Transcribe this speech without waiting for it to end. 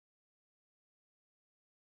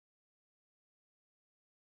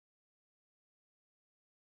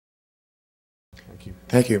Thank you.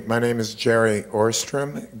 Thank you. My name is Jerry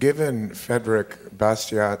Orstrom. Given Frederick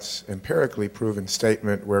Bastiat's empirically proven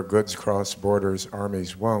statement, where goods cross borders,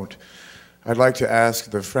 armies won't, I'd like to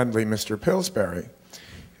ask the friendly Mr. Pillsbury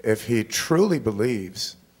if he truly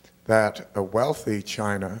believes that a wealthy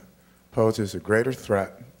China poses a greater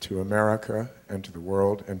threat to America and to the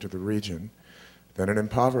world and to the region than an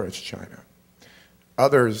impoverished China.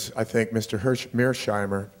 Others, I think Mr.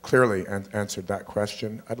 Mearsheimer clearly answered that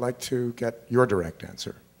question. I'd like to get your direct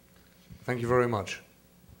answer. Thank you very much.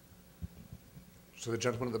 So the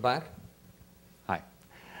gentleman at the back. Hi.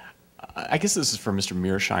 I guess this is for Mr.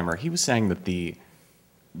 Mearsheimer. He was saying that the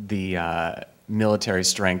military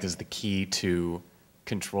strength is the key to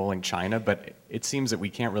controlling China, but it seems that we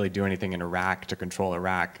can't really do anything in Iraq to control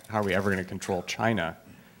Iraq. How are we ever going to control China?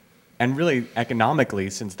 And really, economically,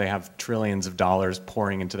 since they have trillions of dollars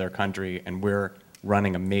pouring into their country and we're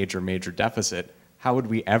running a major, major deficit, how would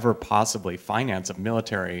we ever possibly finance a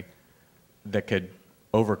military that could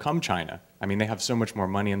overcome China? I mean, they have so much more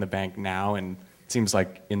money in the bank now, and it seems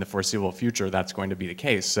like in the foreseeable future that's going to be the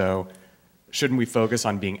case. So shouldn't we focus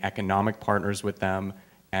on being economic partners with them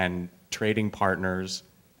and trading partners,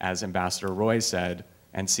 as Ambassador Roy said,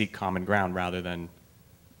 and seek common ground rather than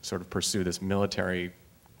sort of pursue this military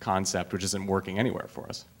concept which isn't working anywhere for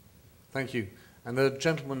us? Thank you. And the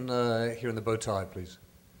gentleman here in the bow tie, please.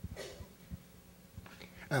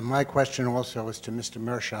 My question also is to Mr.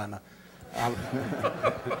 Mearsheimer.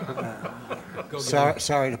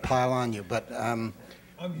 Sorry to pile on you, but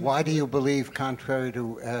why do you believe, contrary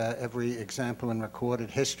to every example in recorded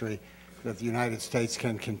history, that the United States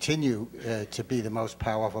can continue to be the most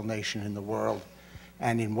powerful nation in the world?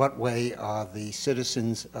 And in what way are the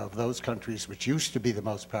citizens of those countries which used to be the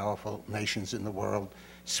most powerful nations in the world,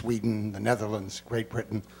 Sweden, the Netherlands, Great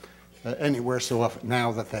Britain, any worse off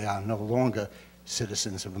now that they are no longer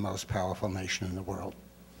citizens of the most powerful nation in the world?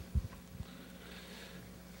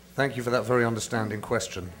 Thank you for that very understanding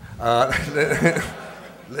question.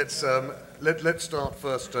 Let's start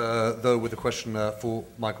first, though, with a question for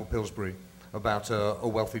Michael Pillsbury about a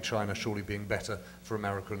wealthy China surely being better for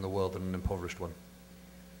America and the world than an impoverished one.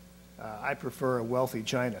 I prefer a wealthy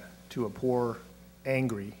China to a poor,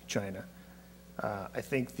 angry China. I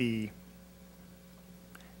think the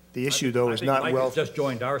issue, though, is not wealth. Just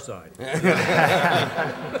joined our side.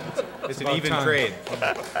 It's an even trade.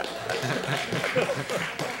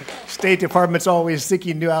 State Department's always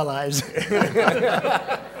seeking new allies.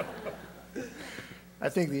 I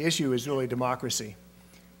think the issue is really democracy.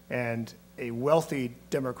 And a wealthy,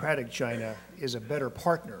 democratic China is a better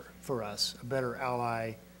partner for us, a better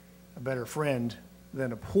ally, a better friend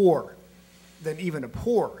than even a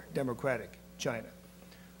poor democratic China.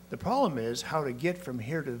 The problem is how to get from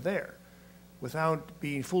here to there without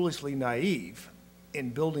being foolishly naive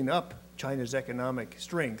in building up China's economic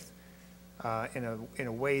strength in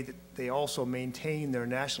a way that they also maintain their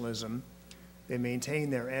nationalism, they maintain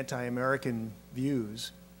their anti-American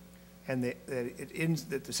views, and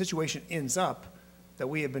that the situation ends up that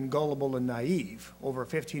we have been gullible and naive over a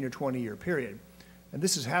 15 or 20-year period. And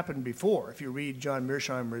this has happened before. If you read John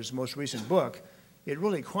Mearsheimer's most recent book, it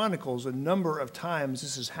really chronicles a number of times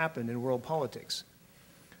this has happened in world politics.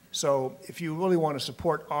 So if you really want to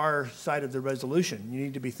support our side of the resolution, you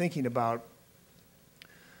need to be thinking about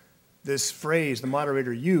this phrase the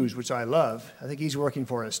moderator used, which I love. I think he's working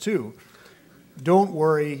for us too. Don't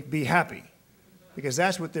worry, be happy. Because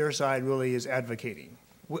that's what their side really is advocating.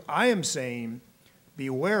 I am saying be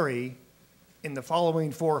wary in the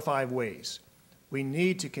following 4 or 5 ways. We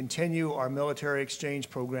need to continue our military exchange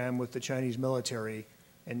program with the Chinese military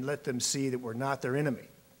and let them see that we're not their enemy.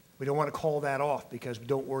 We don't want to call that off because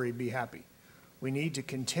don't worry, be happy. We need to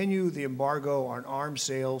continue the embargo on arms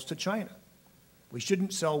sales to China. We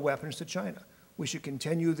shouldn't sell weapons to China. We should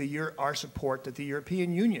continue our support that the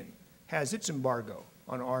European Union has its embargo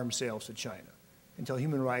on arms sales to China until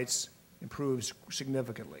human rights improves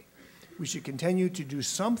significantly. We should continue to do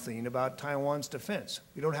something about Taiwan's defense.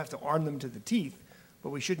 We don't have to arm them to the teeth,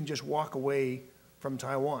 but we shouldn't just walk away from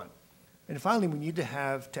Taiwan. And finally, we need to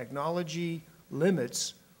have technology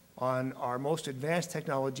limits on our most advanced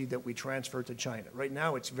technology that we transfer to China. Right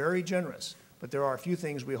now, it's very generous, but there are a few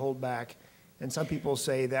things we hold back, and some people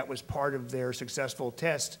say that was part of their successful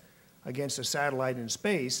test against a satellite in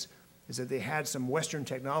space, is that they had some Western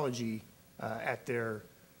technology at their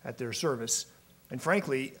service. And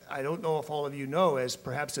frankly, I don't know if all of you know,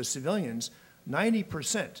 perhaps as civilians,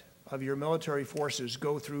 90% of your military forces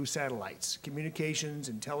go through satellites, communications,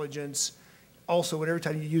 intelligence. Also, whenever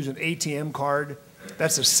time you use an ATM card,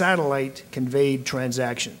 that's a satellite-conveyed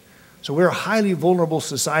transaction. So we're a highly vulnerable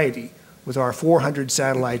society with our 400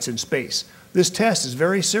 satellites in space. This test is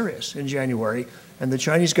very serious in January, and the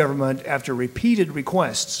Chinese government, after repeated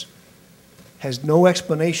requests, has no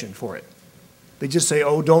explanation for it. They just say,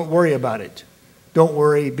 oh, don't worry about it. Don't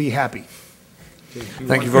worry, be happy.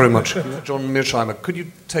 Thank you very much. John Mearsheimer, could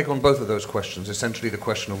you take on both of those questions, essentially the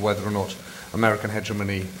question of whether or not American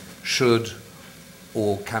hegemony should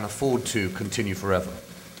or can afford to continue forever?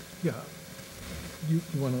 Yeah. You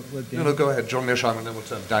want to let Daniel? No, go ahead, John Mearsheimer, and then we'll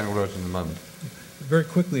turn to Daniel Rosen in a moment. Very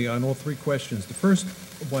quickly on all three questions. The first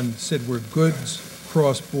one said where goods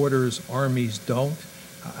cross borders, armies don't.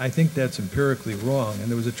 I think that's empirically wrong, and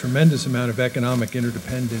there was a tremendous amount of economic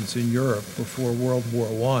interdependence in Europe before World War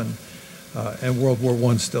I, and World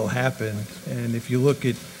War I still happened. And if you look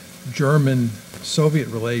at German-Soviet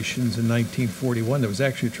relations in 1941, there was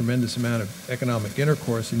actually a tremendous amount of economic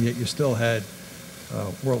intercourse, and yet you still had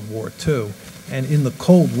World War II. And in the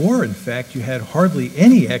Cold War, in fact, you had hardly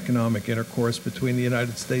any economic intercourse between the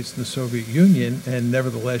United States and the Soviet Union, and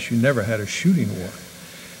nevertheless, you never had a shooting war.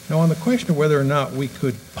 Now, on the question of whether or not we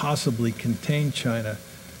could possibly contain China,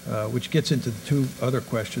 which gets into the two other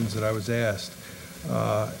questions that I was asked,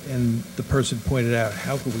 and the person pointed out,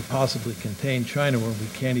 how could we possibly contain China when we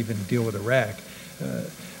can't even deal with Iraq?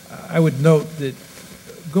 I would note that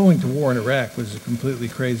going to war in Iraq was a completely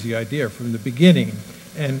crazy idea from the beginning,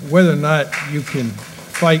 and whether or not you can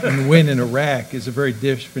fight and win in Iraq is a very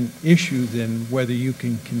different issue than whether you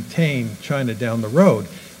can contain China down the road.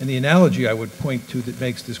 And the analogy I would point to that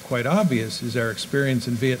makes this quite obvious is our experience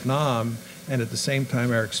in Vietnam, and at the same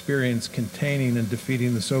time our experience containing and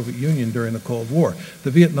defeating the Soviet Union during the Cold War.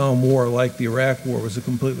 The Vietnam War, like the Iraq War, was a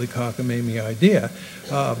completely cockamamie idea,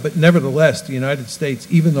 but nevertheless, the United States,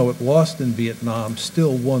 even though it lost in Vietnam,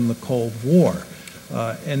 still won the Cold War.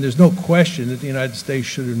 And there's no question that the United States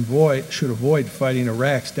should avoid fighting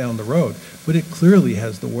Iraqs down the road, but it clearly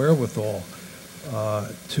has the wherewithal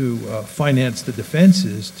to finance the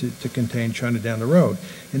defenses to contain China down the road.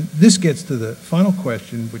 And this gets to the final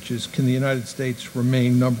question, which is, can the United States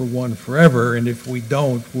remain number one forever? And if we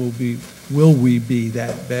don't, will we be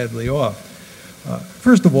that badly off?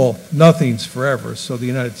 First of all, nothing's forever, so the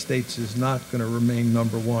United States is not going to remain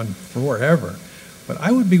number one forever. But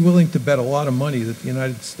I would be willing to bet a lot of money that the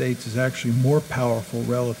United States is actually more powerful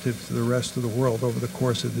relative to the rest of the world over the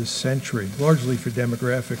course of this century, largely for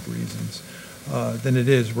demographic reasons, than it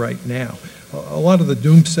is right now. A lot of the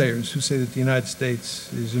doomsayers who say that the United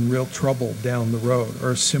States is in real trouble down the road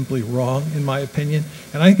are simply wrong, in my opinion.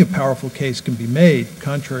 And I think a powerful case can be made,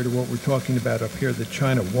 contrary to what we're talking about up here, that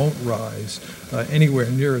China won't rise anywhere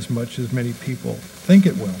near as much as many people think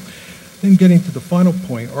it will. Then getting to the final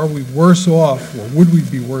point, are we worse off, or would we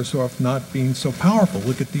be worse off not being so powerful?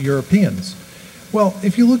 Look at the Europeans. Well,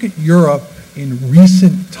 if you look at Europe in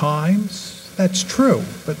recent times, that's true,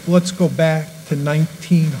 but let's go back to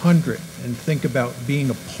 1900 and think about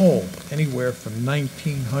being appalled anywhere from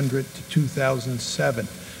 1900 to 2007.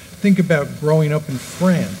 Think about growing up in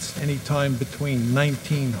France anytime between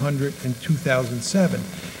 1900 and 2007.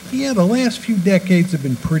 Yeah, the last few decades have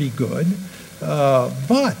been pretty good.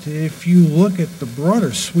 But if you look at the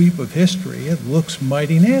broader sweep of history, it looks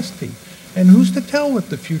mighty nasty. And who's to tell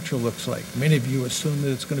what the future looks like? Many of you assume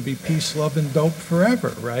that it's going to be peace, love, and dope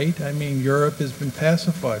forever, right? I mean, Europe has been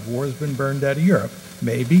pacified. War has been burned out of Europe.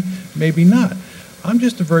 Maybe, maybe not. I'm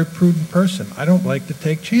just a very prudent person. I don't like to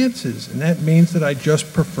take chances, and that means that I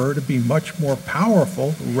just prefer to be much more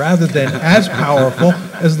powerful rather than as powerful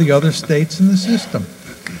as the other states in the system.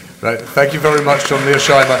 Right. Thank you very much, John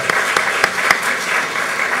Mearsheimer.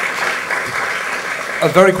 A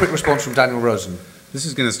very quick response from Daniel Rosen. This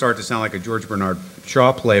is going to start to sound like a George Bernard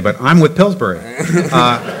Shaw play, but I'm with Pillsbury.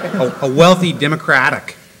 A wealthy,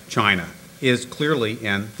 democratic China is clearly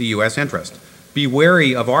in the U.S. interest. Be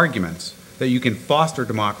wary of arguments that you can foster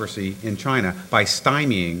democracy in China by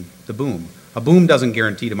stymieing the boom. A boom doesn't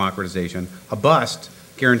guarantee democratization. A bust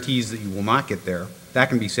guarantees that you will not get there. That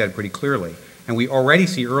can be said pretty clearly. And we already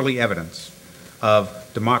see early evidence of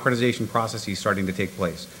democratization processes starting to take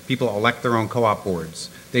place. People elect their own co-op boards.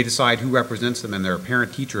 They decide who represents them in their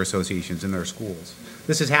parent-teacher associations in their schools.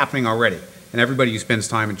 This is happening already, and everybody who spends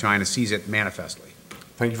time in China sees it manifestly.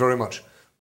 Thank you very much.